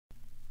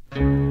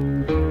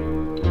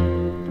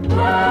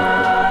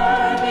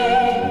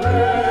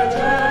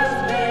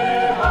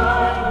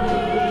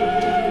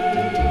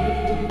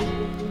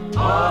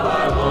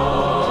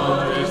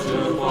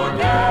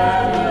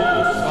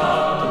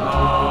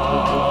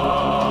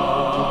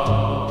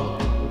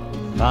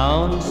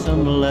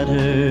some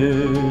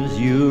letters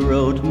you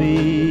wrote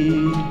me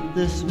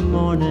this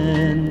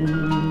morning.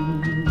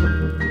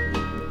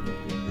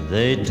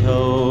 They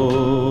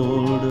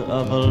told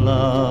of a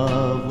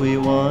love we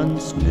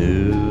once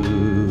knew.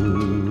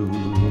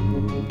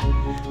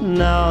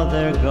 Now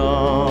they're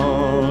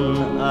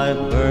gone,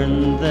 I've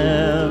burned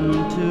them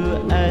to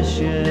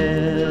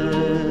ashes.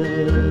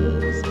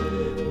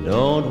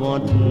 Don't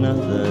want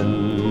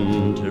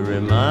nothing to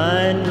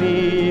remind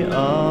me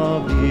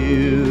of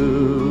you.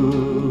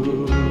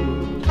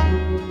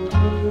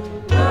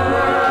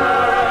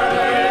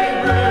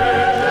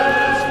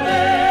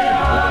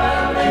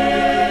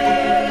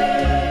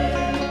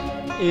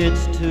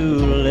 It's too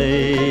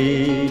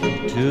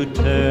late to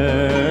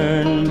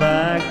turn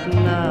back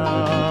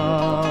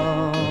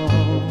now.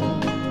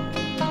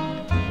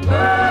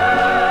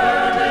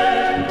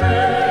 Burning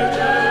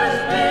bridges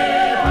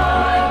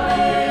behind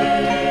me.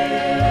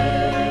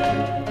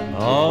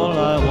 All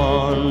I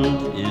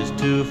want is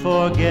to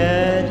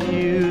forget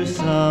you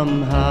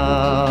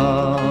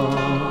somehow.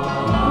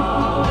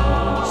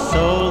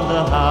 Sold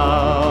the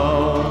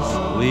house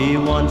we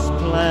once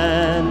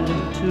planned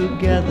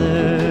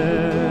together.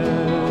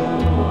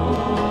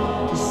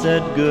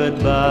 Said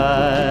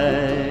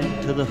goodbye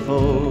to the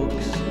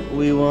folks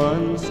we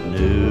once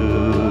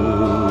knew.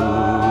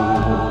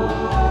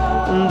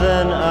 And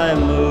then I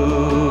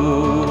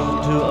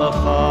moved to a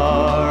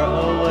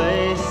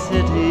faraway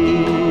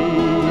city,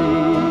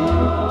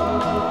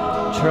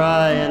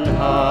 trying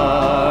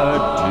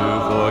hard to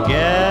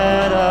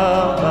forget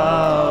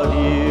about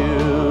you.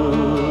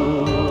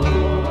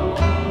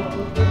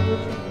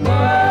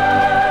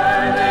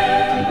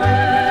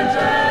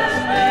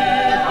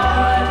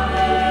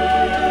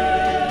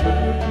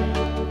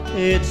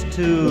 It's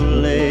too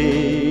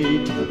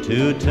late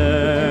to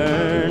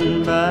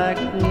turn back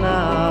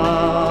now.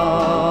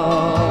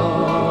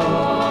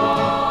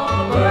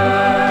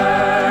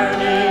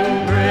 Burning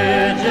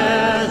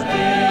bridges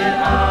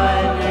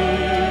behind me.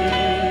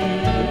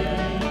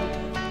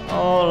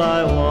 All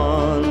I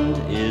want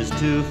is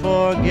to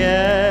forget